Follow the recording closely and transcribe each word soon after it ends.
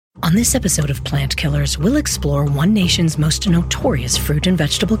On this episode of Plant Killers, we'll explore one nation's most notorious fruit and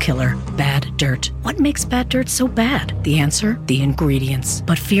vegetable killer, bad dirt. What makes bad dirt so bad? The answer? The ingredients.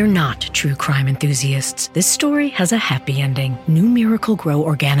 But fear not, true crime enthusiasts. This story has a happy ending. New Miracle Grow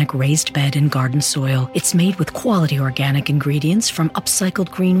organic raised bed and garden soil. It's made with quality organic ingredients from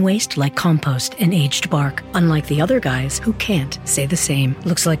upcycled green waste like compost and aged bark. Unlike the other guys who can't say the same.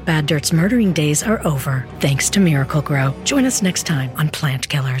 Looks like bad dirt's murdering days are over, thanks to Miracle Grow. Join us next time on Plant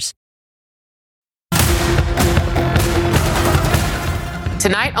Killers.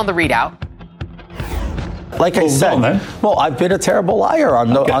 Tonight on the ReidOut. Like I said, I've been a terrible liar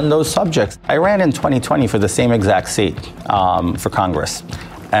on those subjects. I ran in 2020 for the same exact seat for Congress,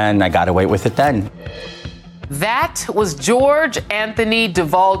 and I got away with it then. That was George Anthony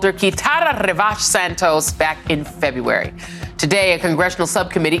DeValder Kitara Revash Santos back in February. Today, a congressional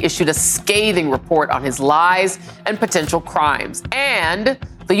subcommittee issued a scathing report on his lies and potential crimes, and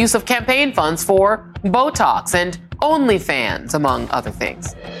the use of campaign funds for botox and OnlyFans, among other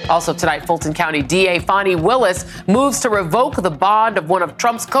things. Also tonight, Fulton County DA Fani Willis moves to revoke the bond of one of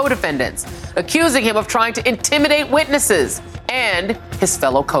Trump's co-defendants, accusing him of trying to intimidate witnesses and his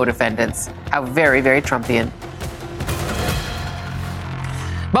fellow co-defendants. How very, very Trumpian.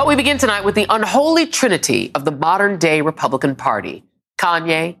 But we begin tonight with the unholy trinity of the modern-day Republican Party: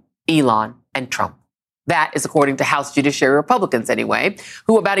 Kanye, Elon, and Trump. That is according to House Judiciary Republicans, anyway,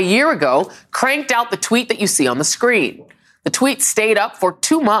 who about a year ago cranked out the tweet that you see on the screen. The tweet stayed up for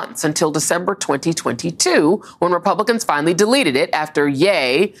 2 months until December 2022, when Republicans finally deleted it after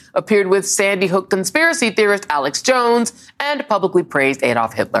Ye appeared with Sandy Hook conspiracy theorist Alex Jones and publicly praised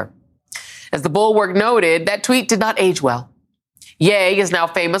Adolf Hitler. As the Bulwark noted, that tweet did not age well. Ye is now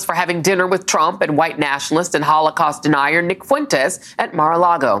famous for having dinner with Trump and white nationalist and Holocaust denier Nick Fuentes at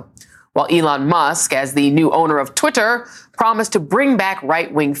Mar-a-Lago, while Elon Musk, as the new owner of Twitter, promised to bring back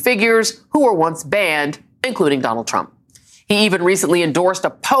right-wing figures who were once banned, including Donald Trump. He even recently endorsed a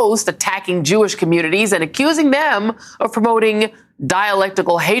post attacking Jewish communities and accusing them of promoting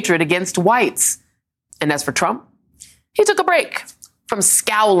dialectical hatred against whites. And as for Trump, he took a break from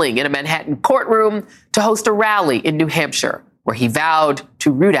scowling in a Manhattan courtroom to host a rally in New Hampshire, where he vowed to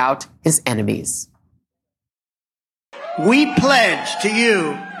root out his enemies. We pledge to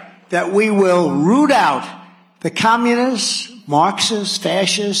you that we will root out the communists, Marxists,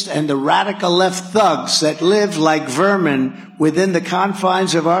 fascists, and the radical left thugs that live like vermin within the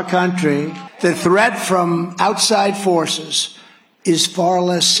confines of our country. The threat from outside forces is far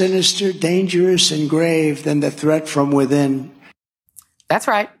less sinister, dangerous, and grave than the threat from within. That's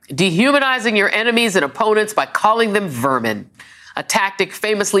right. Dehumanizing your enemies and opponents by calling them vermin. A tactic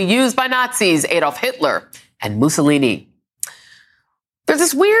famously used by Nazis, Adolf Hitler and Mussolini. There's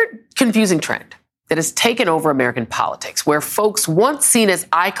this weird, confusing trend that has taken over American politics, where folks once seen as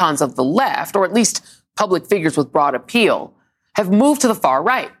icons of the left, or at least public figures with broad appeal, have moved to the far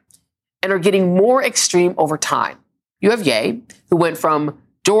right and are getting more extreme over time. You have Ye, who went from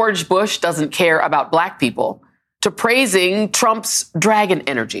George Bush doesn't care about black people to praising Trump's dragon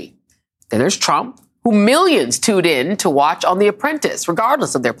energy. Then there's Trump, who millions tuned in to watch on The Apprentice,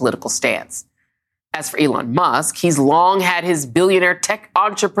 regardless of their political stance. As for Elon Musk, he's long had his billionaire tech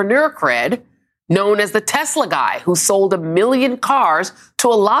entrepreneur cred, known as the Tesla guy who sold 1 million cars to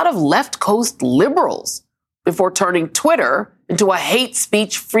a lot of left coast liberals before turning Twitter into a hate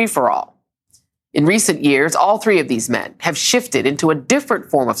speech free-for-all. In recent years, all three of these men have shifted into a different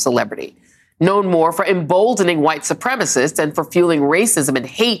form of celebrity, known more for emboldening white supremacists and for fueling racism and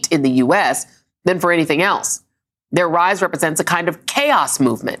hate in the U.S. than for anything else. Their rise represents a kind of chaos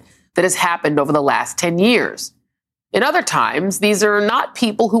movement that has happened over the last 10 years. In other times, these are not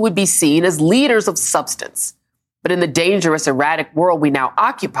people who would be seen as leaders of substance. But in the dangerous, erratic world we now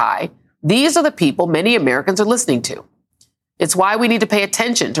occupy, these are the people many Americans are listening to. It's why we need to pay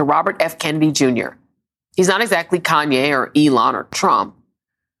attention to Robert F. Kennedy Jr. He's not exactly Kanye or Elon or Trump,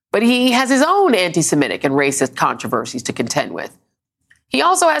 but he has his own anti-Semitic and racist controversies to contend with. He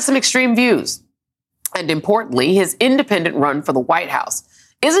also has some extreme views. And importantly, his independent run for the White House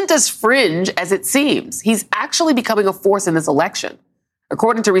isn't as fringe as it seems. He's actually becoming a force in this election.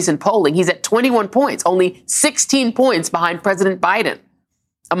 According to recent polling, he's at 21 points, only 16 points behind President Biden.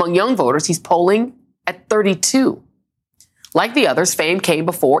 Among young voters, he's polling at 32. Like the others, fame came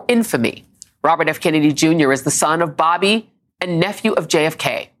before infamy. Robert F. Kennedy Jr. is the son of Bobby and nephew of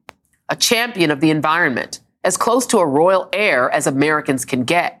JFK, a champion of the environment, as close to a royal heir as Americans can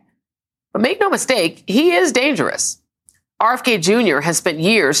get. But make no mistake, he is dangerous. RFK Jr. has spent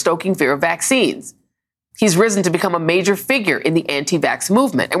years stoking fear of vaccines. He's risen to become a major figure in the anti-vax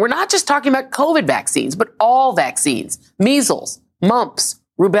movement. And we're not just talking about COVID vaccines, but all vaccines: measles, mumps,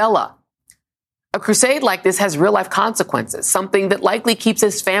 rubella. A crusade like this has real-life consequences, something that likely keeps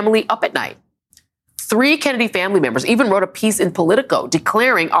his family up at night. 3 Kennedy family members even wrote a piece in Politico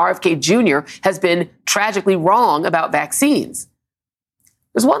declaring RFK Jr. has been tragically wrong about vaccines.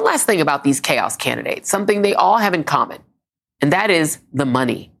 There's one last thing about these chaos candidates, something they all have in common, and that is the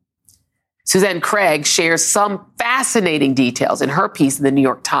money. Suzanne Craig shares some fascinating details in her piece in the New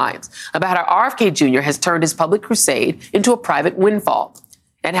York Times about how RFK Jr. has turned his public crusade into a private windfall,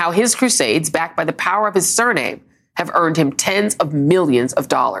 and how his crusades, backed by the power of his surname, have earned him tens of millions of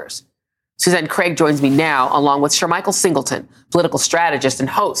dollars. Suzanne Craig joins me now, along with Shermichael Singleton, political strategist and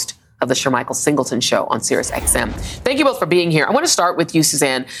host of the Shermichael Singleton Show on SiriusXM. Thank you both for being here. I want to start with you,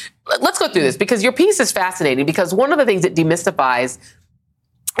 Suzanne. Let's go through this because your piece is fascinating, because one of the things it demystifies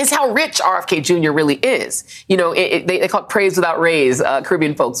is how rich RFK Jr. really is. You know, they call it praise without raise,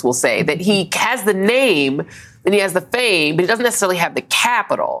 Caribbean folks will say, that he has the name and he has the fame, but he doesn't necessarily have the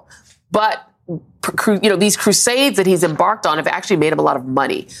capital. But, you know, these crusades that he's embarked on have actually made him a lot of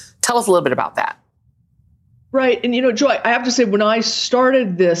money. Tell us a little bit about that. Right. And, you know, Joy, I have to say, when I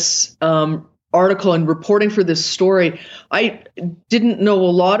started this article and reporting for this story, I didn't know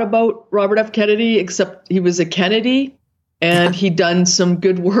a lot about Robert F. Kennedy, except he was a Kennedy and he'd done some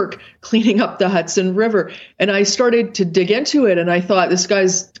good work cleaning up the Hudson River. And I started to dig into it, and I thought, this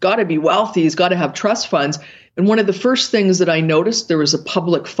guy's got to be wealthy. He's got to have trust funds. And one of the first things that I noticed, there was a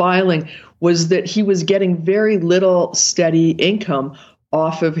public filing, was that he was getting very little steady income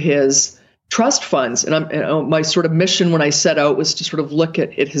off of his trust funds. And my sort of mission when I set out was to sort of look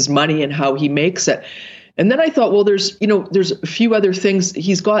at his money and how he makes it. And then I thought, well, there's a few other things.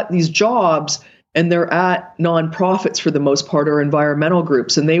 He's got these jobs, and they're at nonprofits for the most part, or environmental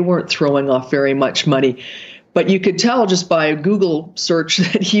groups, and they weren't throwing off very much money. But you could tell just by a Google search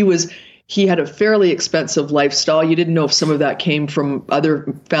that he had a fairly expensive lifestyle. You didn't know if some of that came from other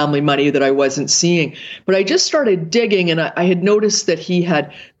family money that I wasn't seeing. But I just started digging, and I had noticed that he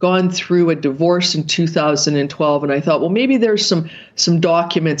had gone through a divorce in 2012. And I thought, well, maybe there's some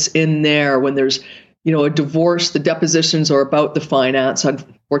documents in there when there's, you know, a divorce. The depositions are about the finance.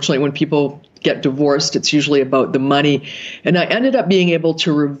 Unfortunately, when people get divorced, it's usually about the money. And I ended up being able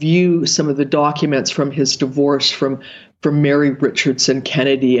to review some of the documents from his divorce from Mary Richardson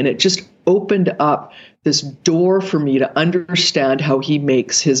Kennedy. And it just opened up this door for me to understand how he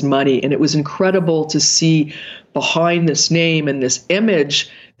makes his money. And it was incredible to see behind this name and this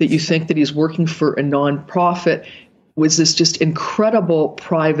image that you think that he's working for a nonprofit was this just incredible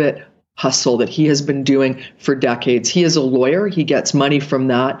private hustle that he has been doing for decades. He is a lawyer. He gets money from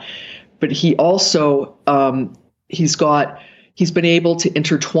that. But he also, he's been able to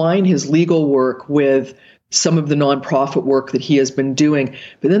intertwine his legal work with some of the nonprofit work that he has been doing.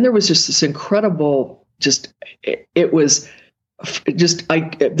 But then there was just this incredible, the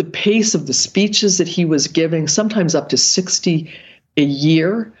pace of the speeches that he was giving, sometimes up to 60 a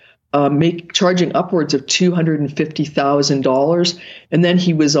year, charging upwards of $250,000. And then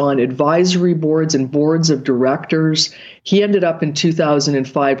he was on advisory boards and boards of directors. He ended up in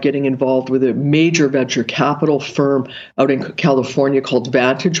 2005 getting involved with a major venture capital firm out in California called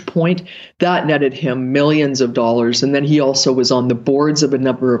Vantage Point. That netted him millions of dollars. And then he also was on the boards of a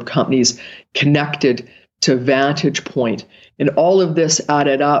number of companies connected to Vantage Point. And all of this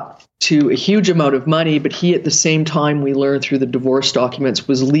added up to a huge amount of money, but he, at the same time, we learned through the divorce documents,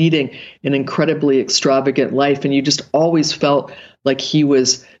 was leading an incredibly extravagant life. And you just always felt like he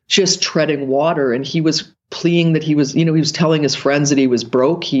was just treading water. And he was pleading that he was telling his friends that he was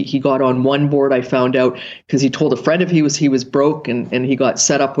broke. He got on one board, I found out, because he told a friend of his he was broke, and he got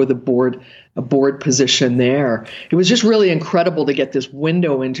set up with a board position there. It was just really incredible to get this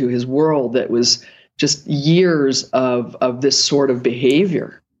window into his world that was just years of this sort of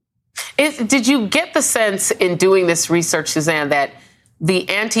behavior. Did you get the sense in doing this research, Suzanne, that the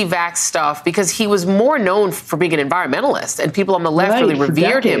anti-vax stuff, because he was more known for being an environmentalist and people on the left really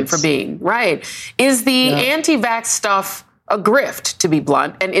revered him for being, right? Is the anti-vax stuff a grift, to be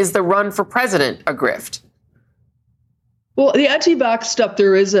blunt, and is the run for president a grift? Well, the anti-vax stuff,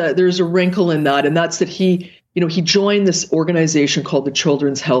 there's a wrinkle in that, and that's that he joined this organization called the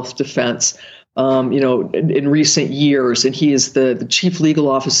Children's Health Defense, in recent years, and he is the chief legal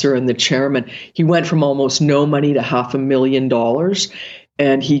officer and the chairman. He went from almost no money to $500,000,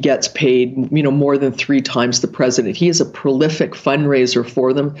 and he gets paid, more than 3 times the president. He is a prolific fundraiser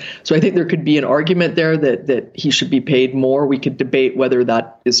for them. So I think there could be an argument there that he should be paid more. We could debate whether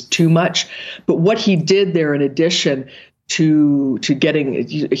that is too much. But what he did there, in addition to getting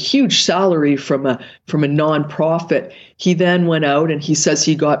a huge salary from a nonprofit, he then went out and he says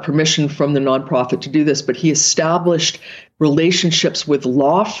he got permission from the nonprofit to do this, but he established relationships with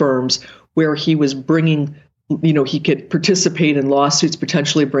law firms where he was bringing, he could participate in lawsuits,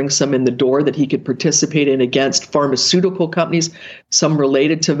 potentially bring some in the door that he could participate in against pharmaceutical companies, some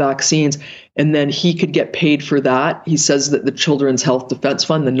related to vaccines, and then he could get paid for that. He says that the Children's Health Defense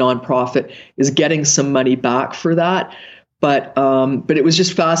Fund, the nonprofit, is getting some money back for that. But it was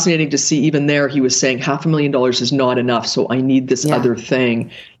just fascinating to see, even there, he was saying $500,000 is not enough, so I need this other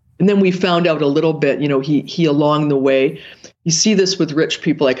thing. And then we found out a little bit, he along the way, you see this with rich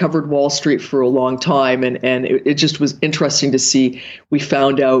people. I covered Wall Street for a long time, and it just was interesting to see. We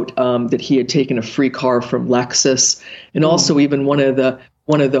found out that he had taken a free car from Lexus, and also even one of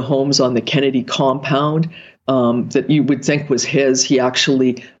the homes on the Kennedy compound that you would think was his. He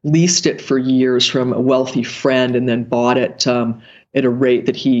actually leased it for years from a wealthy friend, and then bought it at a rate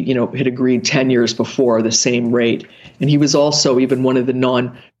that he, had agreed 10 years before, the same rate. And he was also even one of the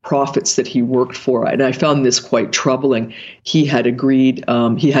non-profits that he worked for. And I found this quite troubling. He had agreed,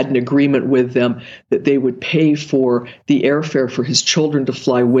 he had an agreement with them that they would pay for the airfare for his children to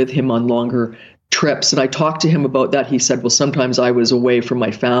fly with him on longer trips. And I talked to him about that. He said, well, sometimes I was away from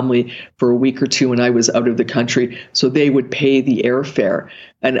my family for a week or two and I was out of the country, so they would pay the airfare.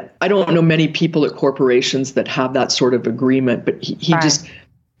 And I don't know many people at corporations that have that sort of agreement, but he just,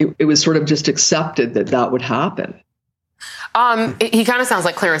 it was sort of just accepted that would happen. He kind of sounds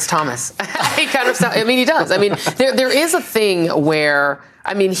like Clarence Thomas. He does. There is a thing where,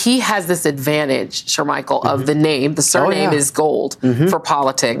 he has this advantage, Shermichael, of the name. The surname is gold for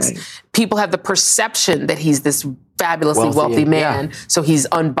politics. Right. People have the perception that he's this fabulously wealthy man, so he's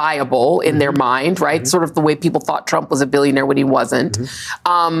unbuyable in their mind, right? Sort of the way people thought Trump was a billionaire when he wasn't.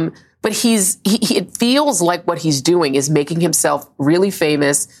 But it feels like what he's doing is making himself really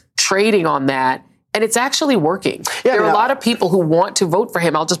famous, trading on that. And it's actually working. There are a lot of people who want to vote for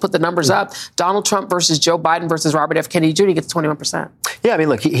him. I'll just put the numbers up. Donald Trump versus Joe Biden versus Robert F. Kennedy Jr. gets 21%. Yeah,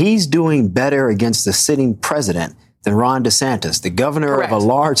 look, he's doing better against the sitting president than Ron DeSantis. The governor of a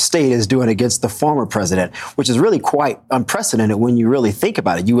large state is doing against the former president, which is really quite unprecedented when you really think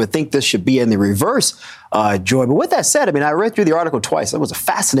about it. You would think this should be in the reverse, Joy. But with that said, I read through the article twice. That was a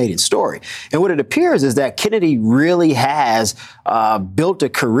fascinating story. And what it appears is that Kennedy really has built a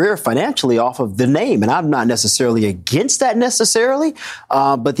career financially off of the name. And I'm not necessarily against that necessarily,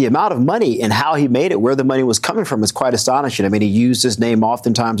 but the amount of money and how he made it, where the money was coming from, is quite astonishing. He used his name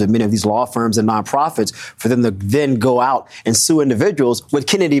oftentimes at many of these law firms and nonprofits for them to then go out and sue individuals with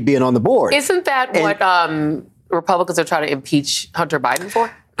Kennedy being on the board. Isn't that what Republicans are trying to impeach Hunter Biden for?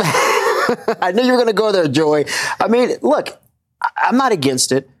 I knew you were going to go there, Joy. Look, I'm not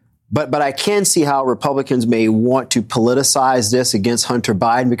against it, but I can see how Republicans may want to politicize this against Hunter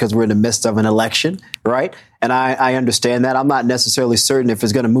Biden because we're in the midst of an election, right? And I understand that. I'm not necessarily certain if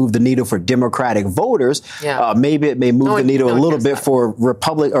it's going to move the needle for Democratic voters. Maybe it may move the needle a little bit for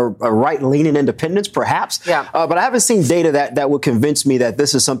Republic or right-leaning independents, perhaps. But I haven't seen data that would convince me that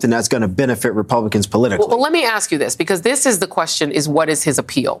this is something that's going to benefit Republicans politically. Well, let me ask you this, because this is the question, is what is his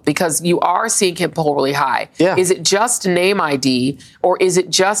appeal? Because you are seeing him poll really high. Is it just name ID, or is it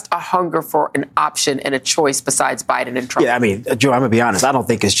just a hunger for an option and a choice besides Biden and Trump? Joe, I'm going to be honest. I don't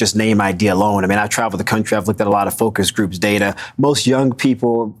think it's just name ID alone. I travel the country. I've looked at a lot of focus groups data. Most young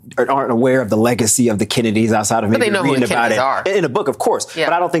people aren't aware of the legacy of the Kennedys outside of maybe reading about it in a book, of course.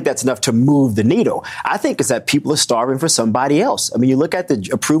 But I don't think that's enough to move the needle. I think it's that people are starving for somebody else. You look at the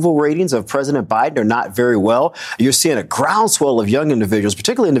approval ratings of President Biden, they're not very well. You're seeing a groundswell of young individuals,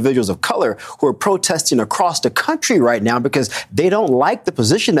 particularly individuals of color, who are protesting across the country right now because they don't like the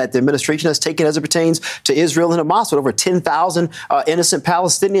position that the administration has taken as it pertains to Israel and Hamas. With over 10,000 innocent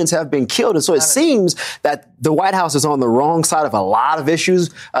Palestinians have been killed. And so it seems that the White House is on the wrong side of a lot of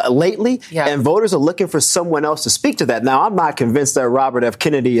issues lately, and voters are looking for someone else to speak to that. Now, I'm not convinced that Robert F.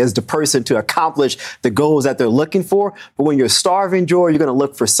 Kennedy is the person to accomplish the goals that they're looking for, but when you're starving, Joy, you're going to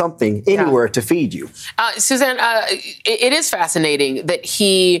look for something anywhere to feed you. Suzanne, it is fascinating that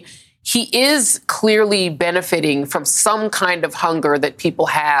he is clearly benefiting from some kind of hunger that people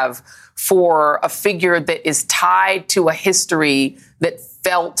have for a figure that is tied to a history that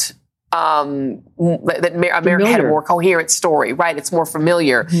felt that America had a more coherent story, right? It's more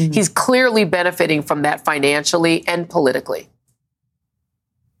familiar. He's clearly benefiting from that financially and politically.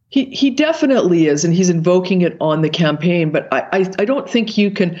 He definitely is, and he's invoking it on the campaign. But I don't think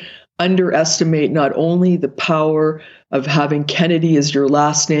you can underestimate not only the power of having Kennedy as your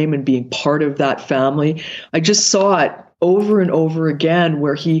last name and being part of that family. I just saw it over and over again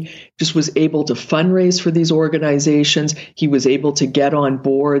where he just was able to fundraise for these organizations. He was able to get on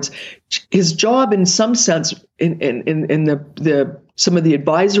boards. His job, in some sense, in the some of the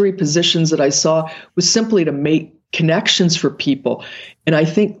advisory positions that I saw, was simply to make connections for people. And I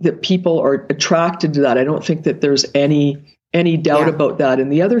think that people are attracted to that. I don't think that there's any doubt about that.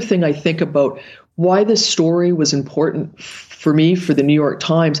 And the other thing I think about why this story was important for me, for the New York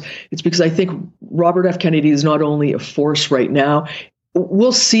Times, it's because I think Robert F. Kennedy is not only a force right now.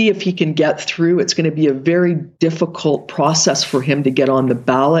 We'll see if he can get through. It's going to be a very difficult process for him to get on the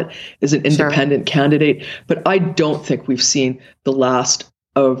ballot as an independent candidate. But I don't think we've seen the last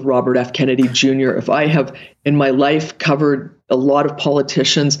of Robert F. Kennedy Jr. If I have in my life covered a lot of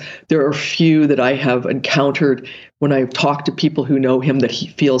politicians, there are few that I have encountered when I've talked to people who know him that he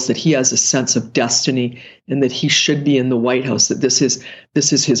feels that he has a sense of destiny and that he should be in the White House, that this is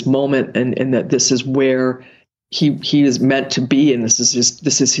his moment and that this is where he is meant to be, and this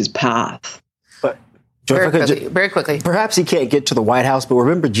is his path. But very quickly. Perhaps he can't get to the White House, but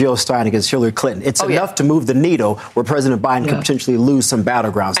remember Jill Stein against Hillary Clinton. It's enough to move the needle where President Biden could potentially lose some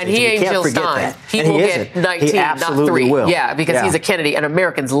battlegrounds. And he ain't Jill Stein. He will get 19, not 3. Will. Yeah, because he's a Kennedy, and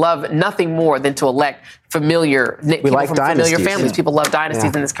Americans love nothing more than to elect familiar people from familiar families. People love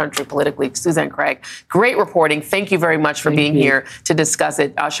dynasties in this country politically. Suzanne Craig, great reporting. Thank you very much for being here to discuss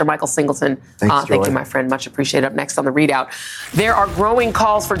it. Sir Michael Singleton, thank you, my friend. Much appreciated. Up next on the ReidOut, there are growing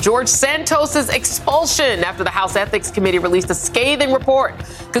calls for George Santos's expulsion after the House Ethics Committee released a scathing report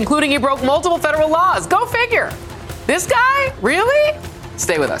concluding he broke multiple federal laws. Go figure. This guy? Really?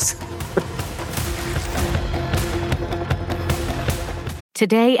 Stay with us.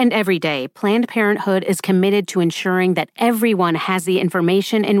 Today and every day, Planned Parenthood is committed to ensuring that everyone has the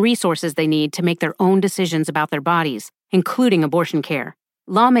information and resources they need to make their own decisions about their bodies, including abortion care.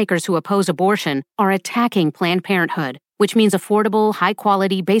 Lawmakers who oppose abortion are attacking Planned Parenthood, which means affordable,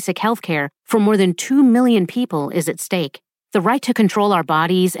 high-quality, basic health care for more than 2 million people is at stake. The right to control our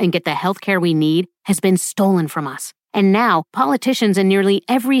bodies and get the health care we need has been stolen from us. And now, politicians in nearly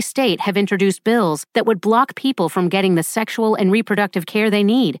every state have introduced bills that would block people from getting the sexual and reproductive care they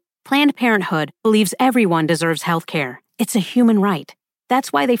need. Planned Parenthood believes everyone deserves health care. It's a human right.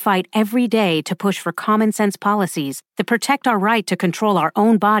 That's why they fight every day to push for common-sense policies that protect our right to control our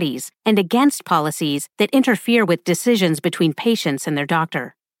own bodies and against policies that interfere with decisions between patients and their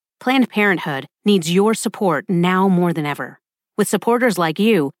doctor. Planned Parenthood needs your support now more than ever. With supporters like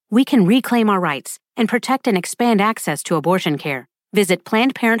you, we can reclaim our rights and protect and expand access to abortion care. Visit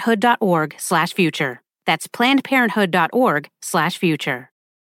PlannedParenthood.org/future. That's PlannedParenthood.org/future.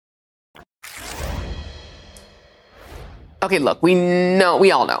 Okay, look,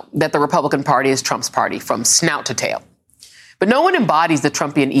 we all know that the Republican Party is Trump's party from snout to tail. But no one embodies the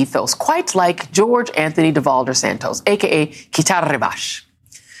Trumpian ethos quite like George Anthony DeValder Santos, a.k.a. Quitar-Rebash.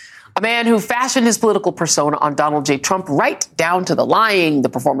 A man who fashioned his political persona on Donald J. Trump right down to the lying, the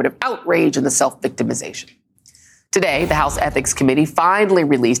performative outrage, and the self-victimization. Today, the House Ethics Committee finally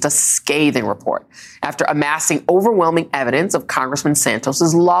released a scathing report after amassing overwhelming evidence of Congressman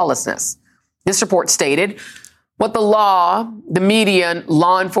Santos's lawlessness. This report stated what the law, the media,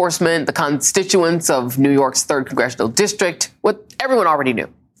 law enforcement, the constituents of New York's 3rd Congressional District, what everyone already knew,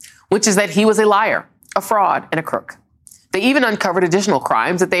 which is that he was a liar, a fraud, and a crook. They even uncovered additional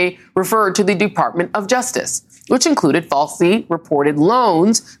crimes that they referred to the Department of Justice, which included falsely reported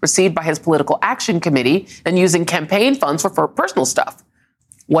loans received by his political action committee and using campaign funds for personal stuff.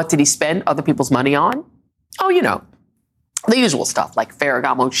 What did he spend other people's money on? Oh, you know, the usual stuff like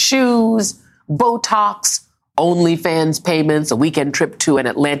Ferragamo shoes, botox, OnlyFans payments, a weekend trip to an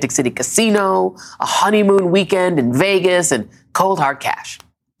Atlantic City casino, a honeymoon weekend in Vegas, and cold hard cash.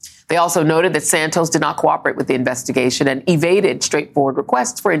 They also noted that Santos did not cooperate with the investigation and evaded straightforward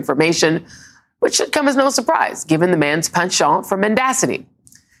requests for information, which should come as no surprise, given the man's penchant for mendacity.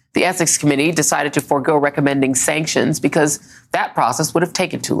 The Ethics Committee decided to forego recommending sanctions because that process would have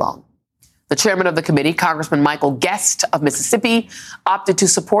taken too long. The chairman of the committee, Congressman Michael Guest of Mississippi, opted to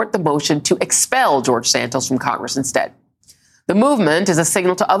support the motion to expel George Santos from Congress instead. The movement is a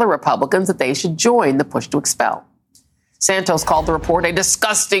signal to other Republicans that they should join the push to expel. Santos called the report a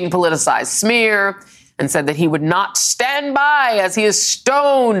disgusting politicized smear and said that he would not stand by as he is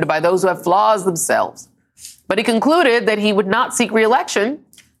stoned by those who have flaws themselves. But he concluded that he would not seek re-election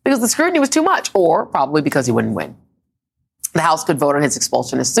because the scrutiny was too much, or probably because he wouldn't win. The House could vote on his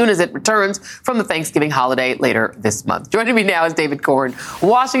expulsion as soon as it returns from the Thanksgiving holiday later this month. Joining me now is David Corn,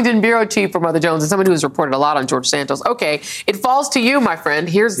 Washington Bureau Chief for Mother Jones, and someone who has reported a lot on George Santos. Okay, it falls to you, my friend.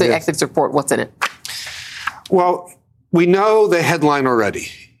 Here's the ethics report. What's in it? Well, we know the headline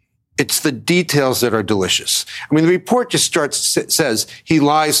already. It's the details that are delicious. I mean, the report just says he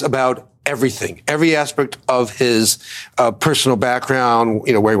lies about everything, every aspect of his personal background,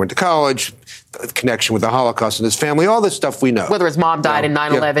 you know, where he went to college, connection with the Holocaust and his family, all this stuff we know. Whether his mom died in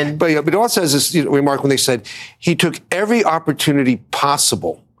 9/11. Yeah. But it also has this remark when they said he took every opportunity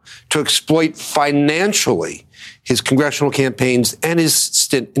possible to exploit financially his congressional campaigns and his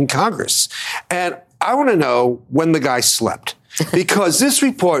stint in Congress. And I want to know when the guy slept. Because this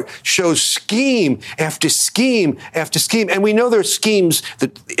report shows scheme after scheme after scheme, and we know there are schemes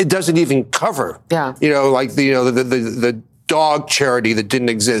that it doesn't even cover. Yeah. Like the dog charity that didn't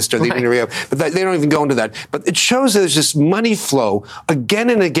exist, or they didn't really have, but they don't even go into that. But it shows that there's this money flow again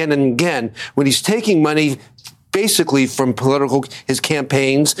and again and again when he's taking money basically from his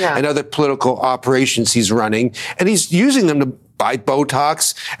campaigns and other political operations he's running, and he's using them to buy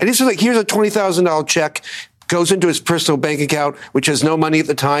botox. And he's like, here's a $20,000 check. Goes into his personal bank account, which has no money at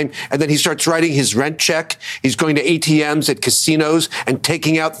the time, and then he starts writing his rent check. He's going to ATMs at casinos and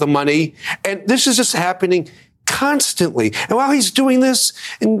taking out the money. And this is just happening constantly. And while he's doing this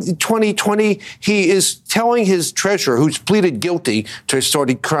in 2020, he is telling his treasurer, who's pleaded guilty to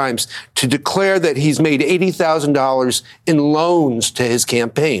assorted crimes, to declare that he's made $80,000 in loans to his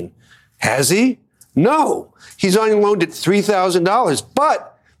campaign. Has he? No. He's only loaned it $3,000,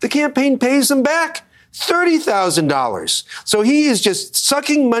 but the campaign pays him back $30,000. So he is just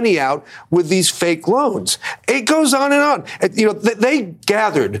sucking money out with these fake loans. It goes on and on. They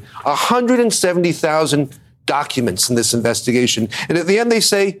gathered 170,000 documents in this investigation. And at the end, they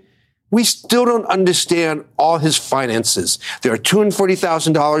say, we still don't understand all his finances. There are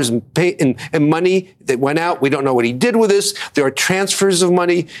 $240,000 in money that went out. We don't know what he did with this. There are transfers of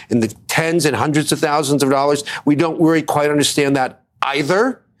money in the tens and hundreds of thousands of dollars. We don't really quite understand that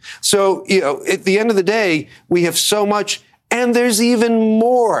either. So, at the end of the day, we have so much, and there's even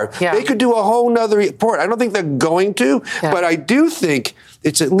more. Yeah. They could do a whole nother report. I don't think they're going to, but I do think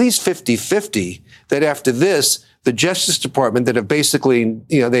it's at least 50-50 that after this, the Justice Department that have basically,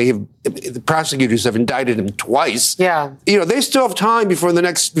 the prosecutors have indicted him twice. Yeah. They still have time before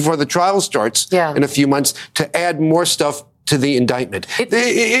the trial starts in a few months to add more stuff to the indictment.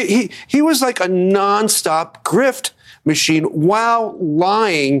 He was like a nonstop grift machine while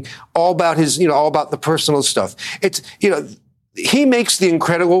lying all about all about the personal stuff. He makes the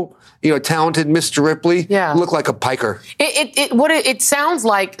incredible, talented Mr. Ripley look like a piker. It sounds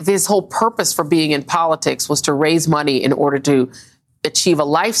like this whole purpose for being in politics was to raise money in order to achieve a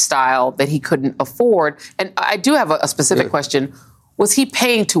lifestyle that he couldn't afford. And I do have a specific question. Was he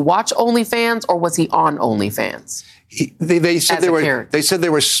paying to watch OnlyFans, or was he on OnlyFans? They said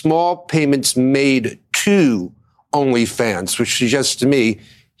there were small payments made to OnlyFans, which suggests to me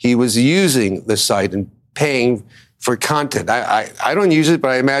he was using the site and paying for content. I don't use it,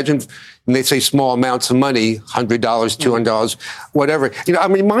 but I imagine when they say small amounts of money, $100, $200, whatever.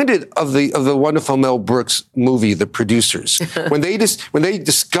 I'm reminded of the wonderful Mel Brooks movie, The Producers, when they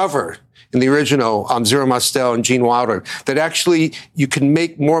discover in the original Zero Mostel and Gene Wilder that actually you can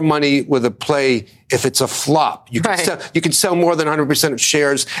make more money with a play if it's a flop. You can sell more than 100% of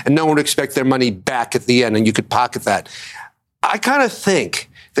shares, and no one would expect their money back at the end, and you could pocket that. I kind of think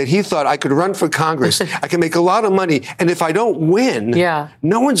that he thought, I could run for Congress, I can make a lot of money, and if I don't win,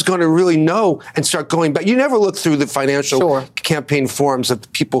 no one's going to really know and start going back. You never look through the financial campaign forums of the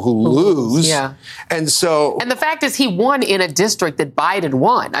people who lose. And the fact is, he won in a district that Biden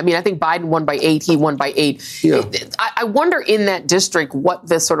won. I mean, I think Biden won by 8, he won by 8. I wonder in that district what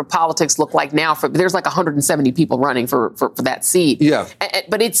the sort of politics look like now. There's like 170 people running for that seat.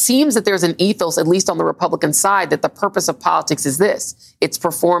 But it seems that there's an ethos, at least on the Republican side, that the purpose of politics is this. It's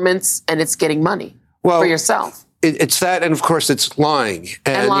performance and it's getting money for yourself. It's that, and of course, it's lying.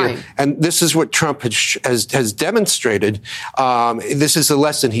 And this is what Trump has demonstrated. This is a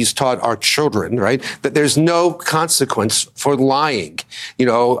lesson he's taught our children, right? That there's no consequence for lying.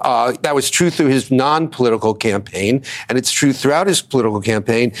 That was true through his non-political campaign, and it's true throughout his political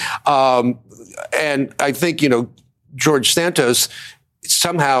campaign. And I think, George Santos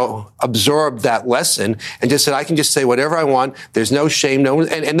somehow absorbed that lesson and just said, I can just say whatever I want. There's no shame. No one,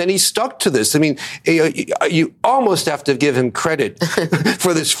 and then he stuck to this. I mean, you almost have to give him credit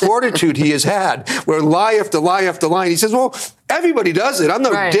for this fortitude he has had, where lie after lie after lie. And he says, well, everybody does it. I'm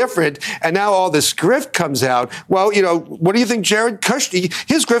no different. And now all this grift comes out. Well, what do you think Jared Kushner,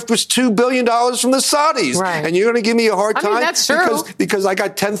 his grift was $2 billion from the Saudis. And you're going to give me a hard time? I mean, that's true. Because I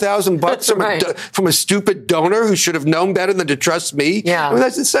got $10,000 from a stupid donor who should have known better than to trust me. I mean,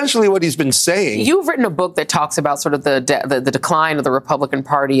 that's essentially what he's been saying. You've written a book that talks about sort of the decline of the Republican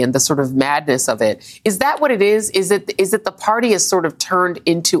Party and the sort of madness of it. Is that what it is? Is it the party has sort of turned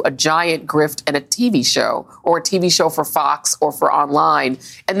into a giant grift and a TV show, or a TV show for Fox or for online,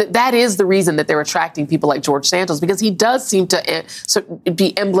 and that is the reason that they're attracting people like George Santos, because he does seem to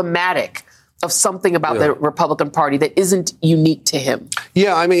be emblematic of something about the Republican Party that isn't unique to him.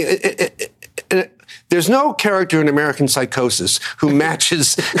 Yeah, I mean, there's no character in American Psychosis who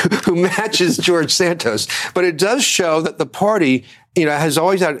matches George Santos, but it does show that the party, has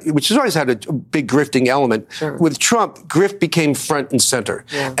always had a big grifting element. Sure. With Trump, grift became front and center,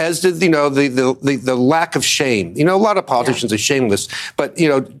 as did the lack of shame. A lot of politicians are shameless, but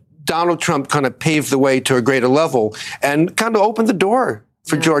Donald Trump kind of paved the way to a greater level and kind of opened the door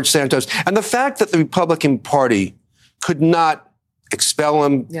for George Santos. And the fact that the Republican Party could not expel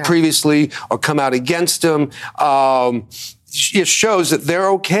him previously or come out against him, it shows that they're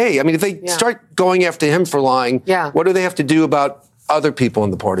okay. I mean, if they start going after him for lying, what do they have to do about other people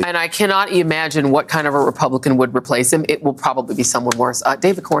in the party? And I cannot imagine what kind of a Republican would replace him. It will probably be someone worse.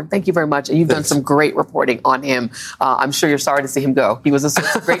 David Corn, thank you very much. And you've done some great reporting on him. I'm sure you're sorry to see him go. He was a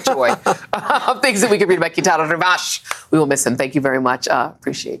source of great joy. Things that we could read about Kitana Ravash. We will miss him. Thank you very much.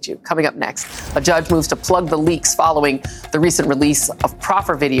 Appreciate you. Coming up next, a judge moves to plug the leaks following the recent release of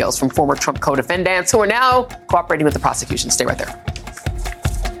proffer videos from former Trump co-defendants who are now cooperating with the prosecution. Stay right there.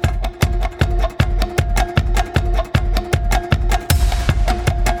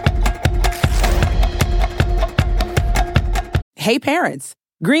 Hey parents,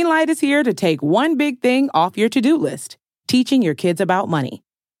 Greenlight is here to take one big thing off your to-do list, teaching your kids about money.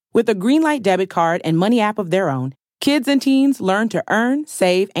 With a Greenlight debit card and money app of their own, kids and teens learn to earn,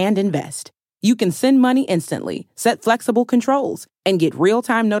 save, and invest. You can send money instantly, set flexible controls, and get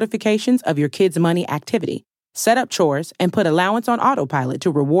real-time notifications of your kids' money activity. Set up chores and put allowance on autopilot to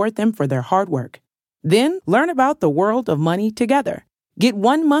reward them for their hard work. Then learn about the world of money together. Get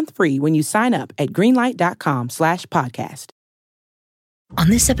 1 month free when you sign up at greenlight.com/podcast. On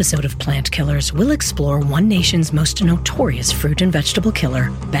this episode of Plant Killers, we'll explore one nation's most notorious fruit and vegetable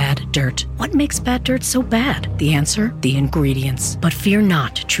killer, bad dirt. What makes bad dirt so bad? The answer? The ingredients. But fear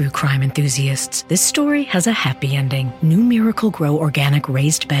not, true crime enthusiasts. This story has a happy ending. New Miracle Grow organic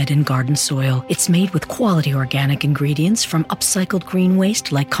raised bed and garden soil. It's made with quality organic ingredients from upcycled green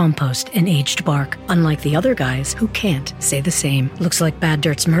waste like compost and aged bark. Unlike the other guys who can't say the same. Looks like bad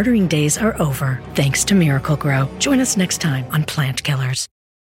dirt's murdering days are over, thanks to Miracle Grow. Join us next time on Plant Killers.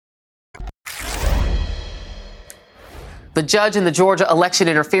 The judge in the Georgia election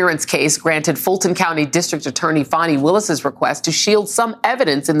interference case granted Fulton County District Attorney Fani Willis's request to shield some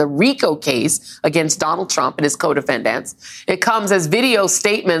evidence in the RICO case against Donald Trump and his co-defendants. It comes as video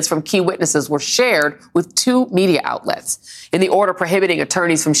statements from key witnesses were shared with 2 media outlets. In the order prohibiting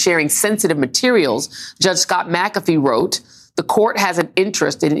attorneys from sharing sensitive materials, Judge Scott McAfee wrote, "The court has an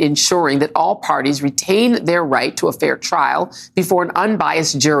interest in ensuring that all parties retain their right to a fair trial before an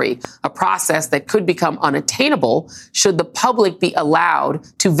unbiased jury, a process that could become unattainable should the public be allowed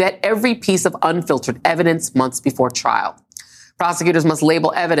to vet every piece of unfiltered evidence months before trial. Prosecutors must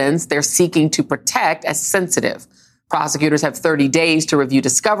label evidence they're seeking to protect as sensitive. Prosecutors have 30 days to review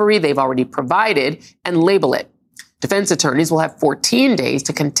discovery they've already provided and label it. Defense attorneys will have 14 days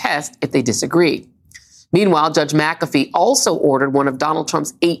to contest if they disagree." Meanwhile, Judge McAfee also ordered one of Donald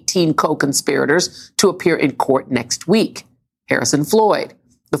Trump's 18 co-conspirators to appear in court next week. Harrison Floyd,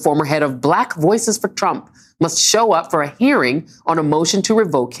 the former head of Black Voices for Trump, must show up for a hearing on a motion to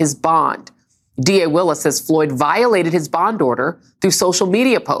revoke his bond. DA Willis says Floyd violated his bond order through social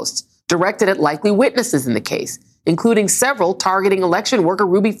media posts directed at likely witnesses in the case, including several targeting election worker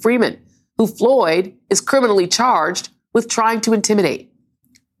Ruby Freeman, who Floyd is criminally charged with trying to intimidate.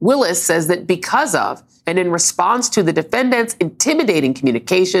 Willis says that because of and in response to the defendant's intimidating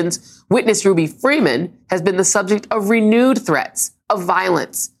communications, witness Ruby Freeman has been the subject of renewed threats of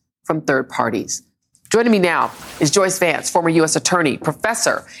violence from third parties. Joining me now is Joyce Vance, former U.S. attorney,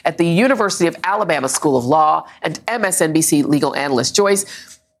 professor at the University of Alabama School of Law, and MSNBC legal analyst. Joyce,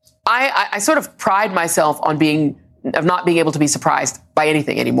 I sort of pride myself on not being able to be surprised by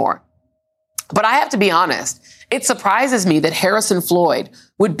anything anymore. But I have to be honest, it surprises me that Harrison Floyd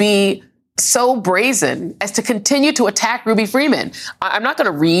would be so brazen as to continue to attack Ruby Freeman. I'm not going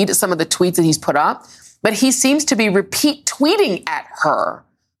to read some of the tweets that he's put up, but he seems to be repeat tweeting at her,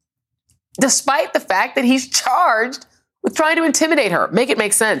 despite the fact that he's charged with trying to intimidate her. Make it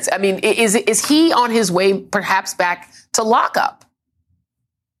make sense. I mean, is he on his way perhaps back to lockup?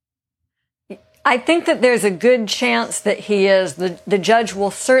 I think that there's a good chance that he is. The judge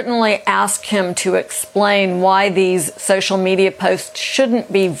will certainly ask him to explain why these social media posts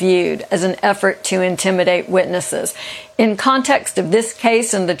shouldn't be viewed as an effort to intimidate witnesses. In context of this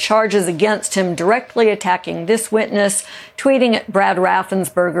case and the charges against him directly attacking this witness, tweeting at Brad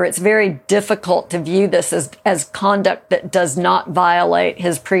Raffensperger, it's very difficult to view this as conduct that does not violate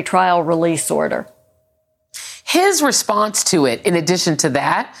his pretrial release order. His response to it, in addition to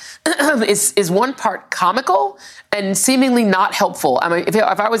that, is one part comical and seemingly not helpful. I mean, if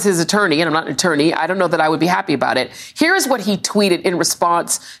I was his attorney, and I'm not an attorney, I don't know that I would be happy about it. Here's what he tweeted in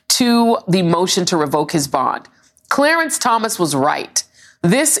response to the motion to revoke his bond. Clarence Thomas was right.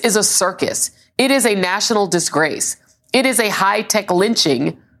 This is a circus. It is a national disgrace. It is a high-tech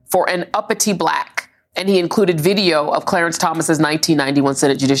lynching for an uppity black. And he included video of Clarence Thomas's 1991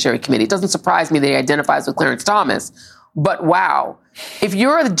 Senate Judiciary Committee. It doesn't surprise me that he identifies with Clarence Thomas, but wow. If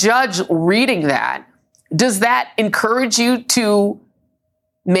you're a judge reading that, does that encourage you to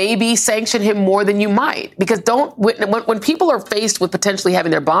maybe sanction him more than you might? Because when people are faced with potentially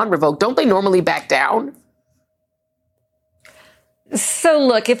having their bond revoked, don't they normally back down? So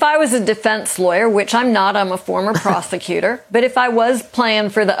look, if I was a defense lawyer, which I'm not, I'm a former prosecutor, but if I was playing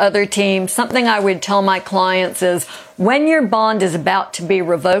for the other team, something I would tell my clients is when your bond is about to be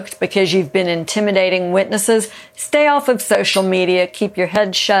revoked because you've been intimidating witnesses, stay off of social media, keep your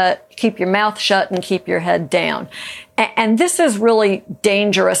head shut, keep your mouth shut, and keep your head down. And this is really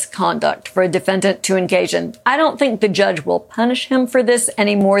dangerous conduct for a defendant to engage in. I don't think the judge will punish him for this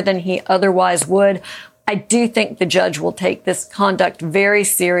any more than he otherwise would. I do think the judge will take this conduct very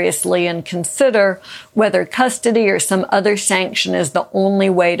seriously and consider whether custody or some other sanction is the only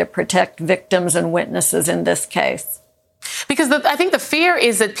way to protect victims and witnesses in this case. Because I think the fear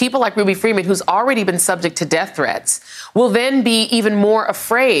is that people like Ruby Freeman, who's already been subject to death threats, will then be even more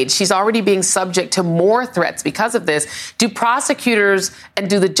afraid. She's already being subject to more threats because of this. Do prosecutors and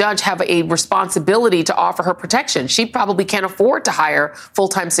do the judge have a responsibility to offer her protection? She probably can't afford to hire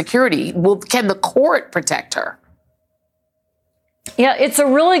full-time security. Can the court protect her? Yeah, it's a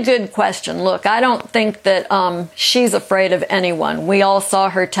really good question. Look, I don't think that she's afraid of anyone. We all saw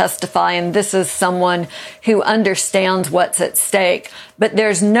her testify, and this is someone who understands what's at stake. But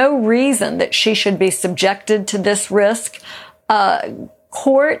there's no reason that she should be subjected to this risk.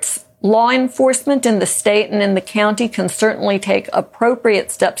 Courts, law enforcement in the state and in the county can certainly take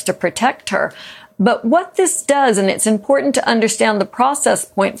appropriate steps to protect her. But what this does, and it's important to understand the process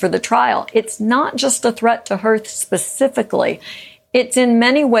point for the trial, it's not just a threat to her specifically. It's in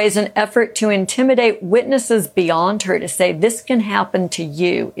many ways an effort to intimidate witnesses beyond her to say this can happen to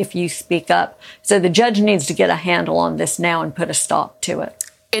you if you speak up. So the judge needs to get a handle on this now and put a stop to it.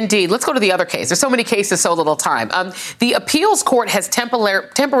 Indeed. Let's go to the other case. There's so many cases, so little time. The appeals court has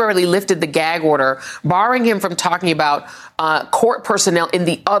temporarily lifted the gag order, barring him from talking about court personnel in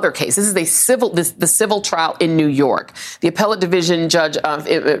the other case. This is the civil trial in New York. The appellate division judge,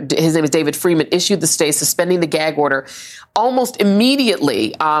 his name is David Freeman, issued the stay suspending the gag order almost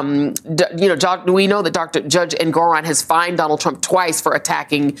immediately. We know that Judge Engoron has fined Donald Trump twice for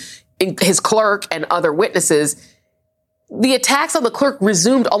attacking his clerk and other witnesses. The attacks on the clerk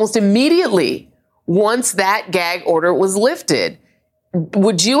resumed almost immediately once that gag order was lifted.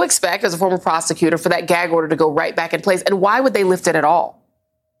 Would you expect, as a former prosecutor, for that gag order to go right back in place? And why would they lift it at all?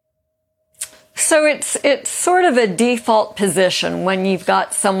 So it's sort of a default position when you've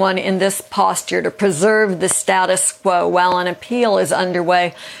got someone in this posture to preserve the status quo while an appeal is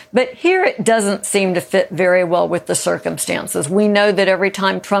underway. But here it doesn't seem to fit very well with the circumstances. We know that every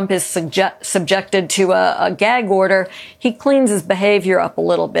time Trump is subjected to a gag order, he cleans his behavior up a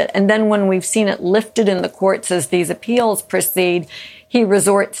little bit. And then when we've seen it lifted in the courts as these appeals proceed, he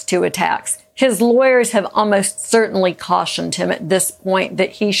resorts to attacks. His lawyers have almost certainly cautioned him at this point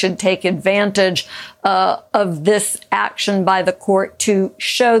that he should take advantage of this action by the court to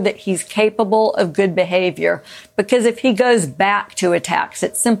show that he's capable of good behavior. Because if he goes back to attacks,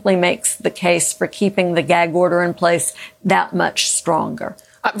 it simply makes the case for keeping the gag order in place that much stronger.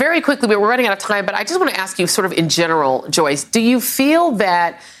 Very quickly, we're running out of time, but I just want to ask you sort of in general, Joyce, do you feel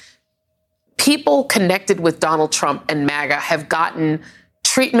that people connected with Donald Trump and MAGA have gotten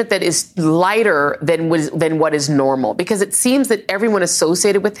treatment that is lighter than what is normal? Because it seems that everyone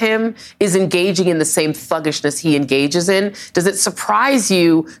associated with him is engaging in the same thuggishness he engages in. Does it surprise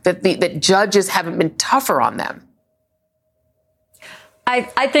you that judges haven't been tougher on them?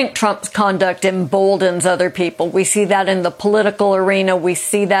 I think Trump's conduct emboldens other people. We see that in the political arena. We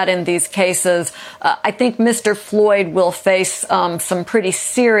see that in these cases. I think Mr. Floyd will face some pretty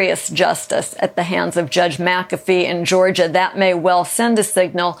serious justice at the hands of Judge McAfee in Georgia. That may well send a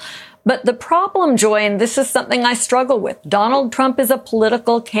signal. But the problem, Joy, and this is something I struggle with, Donald Trump is a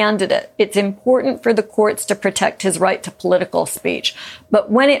political candidate. It's important for the courts to protect his right to political speech. But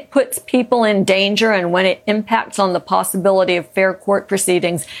when it puts people in danger and when it impacts on the possibility of fair court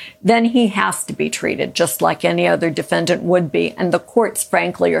proceedings, then he has to be treated just like any other defendant would be. And the courts,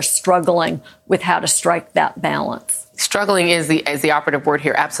 frankly, are struggling with how to strike that balance. Struggling is the operative word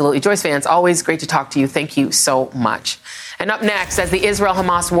here. Absolutely. Joyce Vance, always great to talk to you. Thank you so much. And up next, as the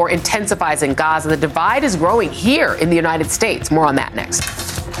Israel-Hamas war intensifies in Gaza, the divide is growing here in the United States. More on that next.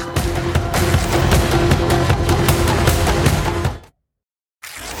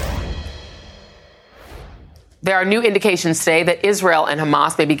 There are new indications today that Israel and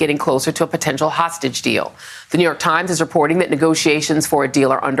Hamas may be getting closer to a potential hostage deal. The New York Times is reporting that negotiations for a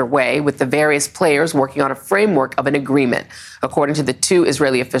deal are underway, with the various players working on a framework of an agreement, according to the 2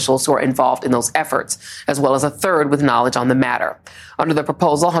 Israeli officials who are involved in those efforts, as well as a third with knowledge on the matter. Under the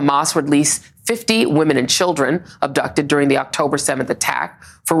proposal, Hamas would release 50 women and children abducted during the October 7th attack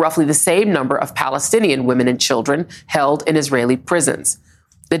for roughly the same number of Palestinian women and children held in Israeli prisons.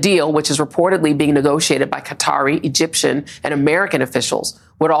 The deal, which is reportedly being negotiated by Qatari, Egyptian, and American officials,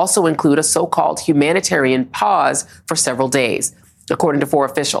 would also include a so-called humanitarian pause for several days, according to 4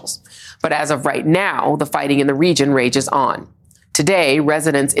 officials. But as of right now, the fighting in the region rages on. Today,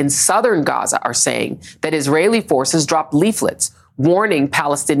 residents in southern Gaza are saying that Israeli forces dropped leaflets warning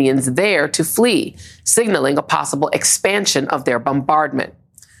Palestinians there to flee, signaling a possible expansion of their bombardment.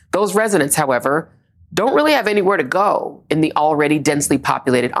 Those residents, however, don't really have anywhere to go in the already densely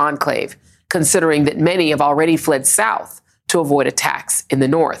populated enclave, considering that many have already fled south to avoid attacks in the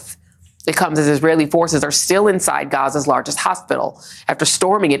north. It comes as Israeli forces are still inside Gaza's largest hospital after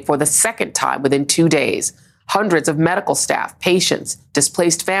storming it for the second time within 2 days. Hundreds of medical staff, patients,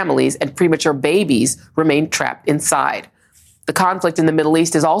 displaced families, and premature babies remain trapped inside. The conflict in the Middle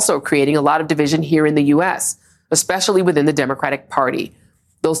East is also creating a lot of division here in the U.S., especially within the Democratic Party.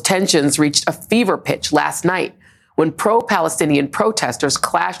 Those tensions reached a fever pitch last night when pro-Palestinian protesters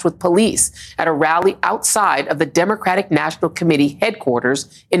clashed with police at a rally outside of the Democratic National Committee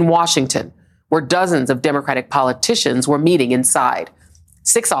headquarters in Washington, where dozens of Democratic politicians were meeting inside.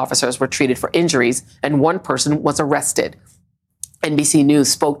 6 officers were treated for injuries and 1 person was arrested. NBC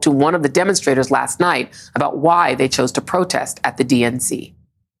News spoke to one of the demonstrators last night about why they chose to protest at the DNC.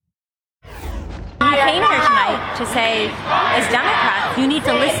 We came here tonight to say, as Democrats, you need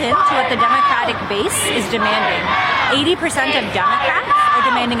to listen to what the Democratic base is demanding. 80% of Democrats are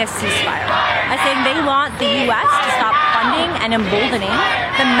demanding a ceasefire, as saying they want the U.S. to stop funding and emboldening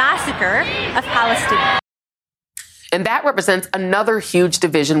the massacre of Palestinians. And that represents another huge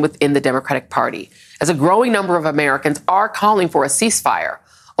division within the Democratic Party, as a growing number of Americans are calling for a ceasefire.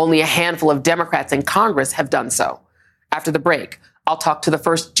 Only a handful of Democrats in Congress have done so. After the break, I'll talk to the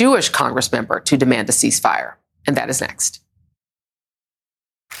first Jewish Congress member to demand a ceasefire. And that is next.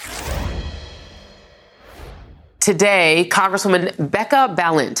 Today, Congresswoman Becca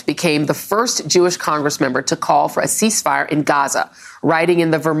Balint became the first Jewish Congress member to call for a ceasefire in Gaza, writing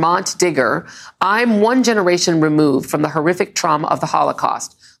in the Vermont Digger, "I'm 1 generation removed from the horrific trauma of the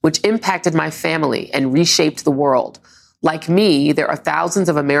Holocaust, which impacted my family and reshaped the world. Like me, there are thousands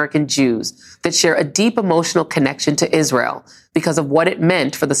of American Jews that share a deep emotional connection to Israel because of what it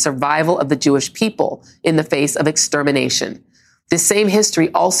meant for the survival of the Jewish people in the face of extermination. This same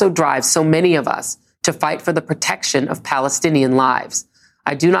history also drives so many of us to fight for the protection of Palestinian lives.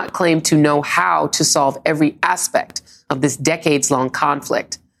 I do not claim to know how to solve every aspect of this decades-long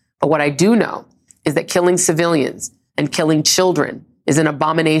conflict, but what I do know is that killing civilians and killing children is an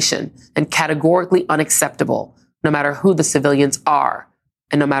abomination and categorically unacceptable, no matter who the civilians are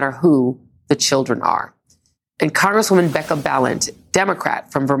and no matter who the children are." And Congresswoman Becca Balint,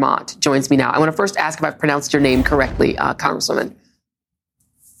 Democrat from Vermont, joins me now. I want to first ask if I've pronounced your name correctly, Congresswoman.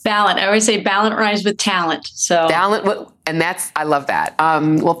 Balint. I always say Balint rhymes with talent. So Balint, and I love that.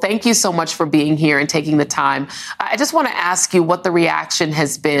 Well, thank you so much for being here and taking the time. I just want to ask you what the reaction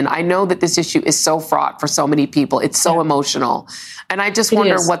has been. I know that this issue is so fraught for so many people. It's so emotional. And I just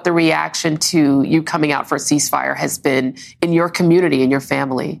wonder what the reaction to you coming out for a ceasefire has been in your community and your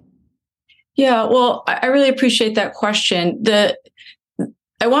family. Yeah, well, I really appreciate that question.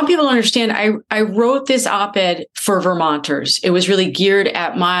 I want people to understand, I wrote this op-ed for Vermonters. It was really geared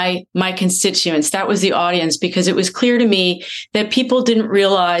at my constituents. That was the audience, because it was clear to me that people didn't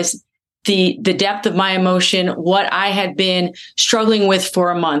realize the depth of my emotion, what I had been struggling with for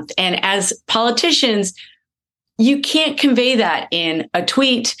a month. And as politicians, you can't convey that in a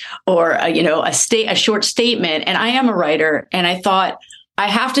tweet or a short statement. And I am a writer, and I thought I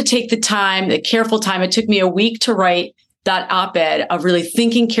have to take the careful time. It took me a week to write that op-ed of really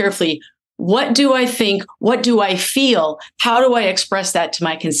thinking carefully, what do I think? What do I feel? How do I express that to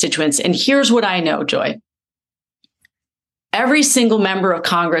my constituents? And here's what I know, Joy. Every single member of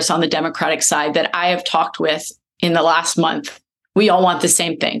Congress on the Democratic side that I have talked with in the last month, we all want the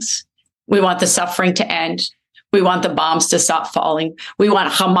same things. We want the suffering to end. We want the bombs to stop falling. We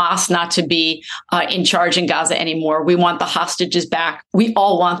want Hamas not to be in charge in Gaza anymore. We want the hostages back. We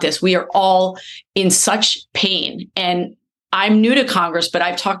all want this. We are all in such pain. And I'm new to Congress, but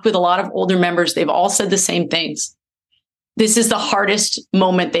I've talked with a lot of older members. They've all said the same things. This is the hardest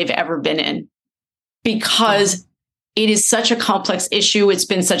moment they've ever been in because it is such a complex issue. It's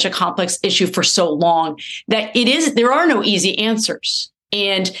been such a complex issue for so long that there are no easy answers.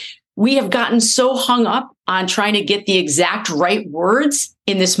 And we have gotten so hung up on trying to get the exact right words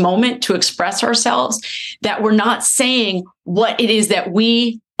in this moment to express ourselves that we're not saying what it is that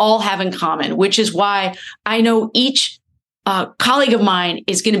we all have in common, which is why I know each colleague of mine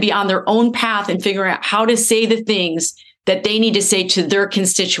is going to be on their own path and figuring out how to say the things that they need to say to their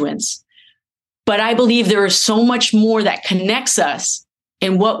constituents. But I believe there is so much more that connects us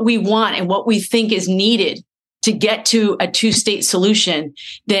in what we want and what we think is needed to get to a two-state solution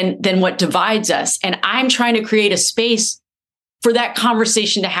than what divides us. And I'm trying to create a space for that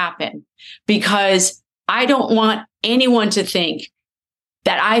conversation to happen because I don't want anyone to think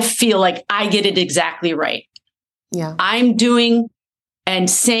that I feel like I get it exactly right. Yeah. I'm doing and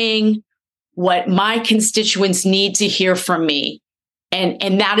saying what my constituents need to hear from me.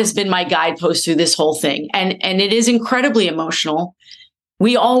 And that has been my guidepost through this whole thing. And it is incredibly emotional.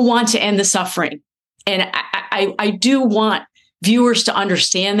 We all want to end the suffering. And I do want viewers to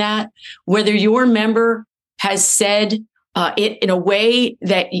understand that whether your member has said it in a way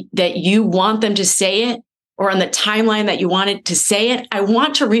that you want them to say it or on the timeline that you wanted to say it, I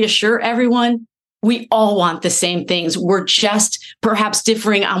want to reassure everyone we all want the same things. We're just perhaps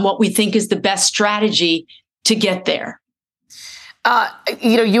differing on what we think is the best strategy to get there.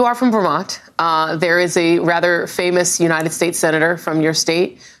 You are from Vermont. There is a rather famous United States senator from your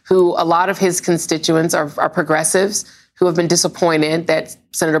state who a lot of his constituents are progressives who have been disappointed that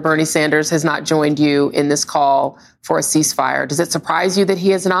Senator Bernie Sanders has not joined you in this call for a ceasefire. Does it surprise you that he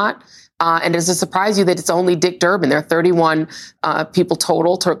has not? And does it surprise you that it's only Dick Durbin? There are 31 people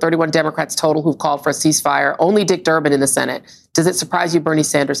total, 31 Democrats total who've called for a ceasefire. Only Dick Durbin in the Senate. Does it surprise you Bernie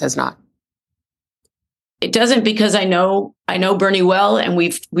Sanders has not? It doesn't because I know Bernie well, and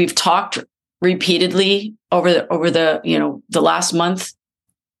we've talked repeatedly over the last month,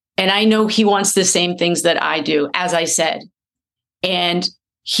 and I know he wants the same things that I do, as I said, and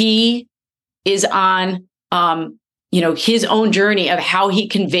he is on his own journey of how he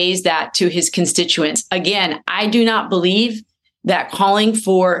conveys that to his constituents. Again, I do not believe that calling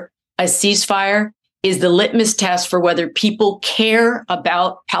for a ceasefire is the litmus test for whether people care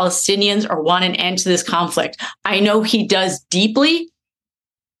about Palestinians or want an end to this conflict. I know he does deeply,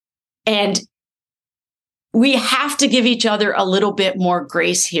 and we have to give each other a little bit more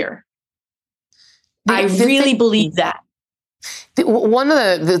grace here. I really believe that. One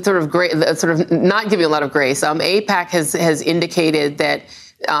of the sort of not giving a lot of grace, AIPAC has indicated that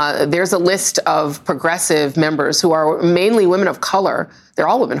there's a list of progressive members who are mainly women of color. They're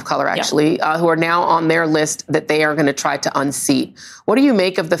all women of color, actually, who are now on their list that they are going to try to unseat. What do you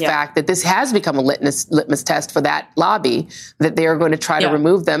make of the fact that this has become a litmus test for that lobby, that they are going to try to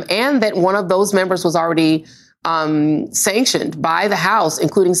remove them, and that one of those members was already sanctioned by the House,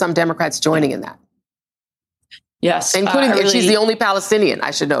 including some Democrats joining in that? Yes. Including, she's the only Palestinian, I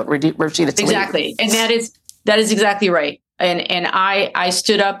should note, Rashida Tlaib. Exactly. And that is exactly right. And I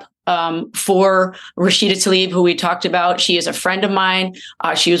stood up for Rashida Tlaib, who we talked about. She is a friend of mine.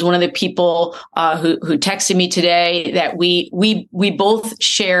 She was one of the people who texted me today that we both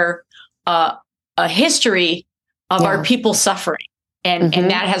share a history of our people suffering. And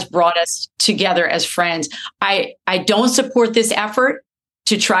that has brought us together as friends. I don't support this effort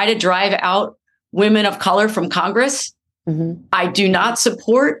to try to drive out women of color from Congress. I do not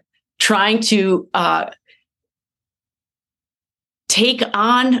support trying to take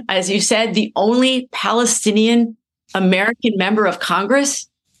on, as you said, the only Palestinian American member of Congress.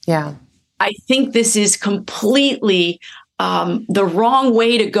 Yeah. I think this is completely the wrong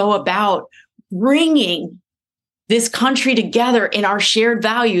way to go about bringing this country together in our shared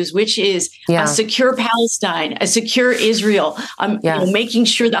values, which is a secure Palestine, a secure Israel, making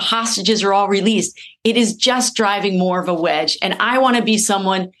sure the hostages are all released. It is just driving more of a wedge. And I want to be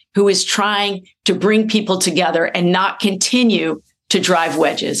someone who is trying to bring people together and not continue to drive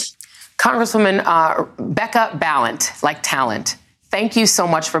wedges. Congresswoman Becca Balint, like talent, thank you so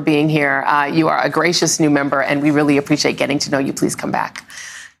much for being here. You are a gracious new member, and we really appreciate getting to know you. Please come back.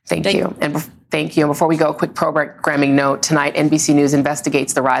 Thank you. And thank you. And before we go, a quick programming note. Tonight, NBC News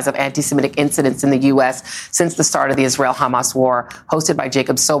investigates the rise of anti-Semitic incidents in the U.S. since the start of the Israel-Hamas war. Hosted by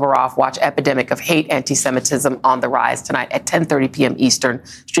Jacob Soboroff, watch Epidemic of Hate, Anti-Semitism on the Rise tonight at 10:30 p.m. Eastern,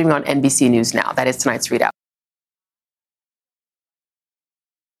 streaming on NBC News Now. That is tonight's ReidOut.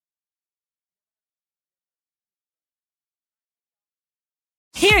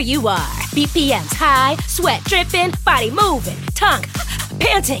 here you are. BPM's high, sweat dripping, body moving, tongue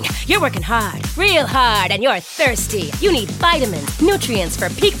panting. You're working hard, real hard, and you're thirsty. You need vitamins, nutrients for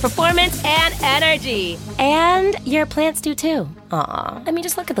peak performance and energy. And your plants do too. Aw, I mean,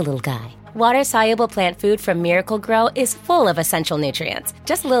 just look at the little guy. Water-soluble plant food from Miracle Grow is full of essential nutrients.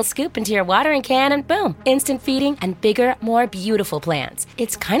 Just a little scoop into your watering can and boom, instant feeding and bigger, more beautiful plants.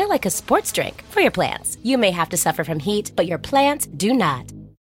 It's kind of like a sports drink for your plants. You may have to suffer from heat, but your plants do not.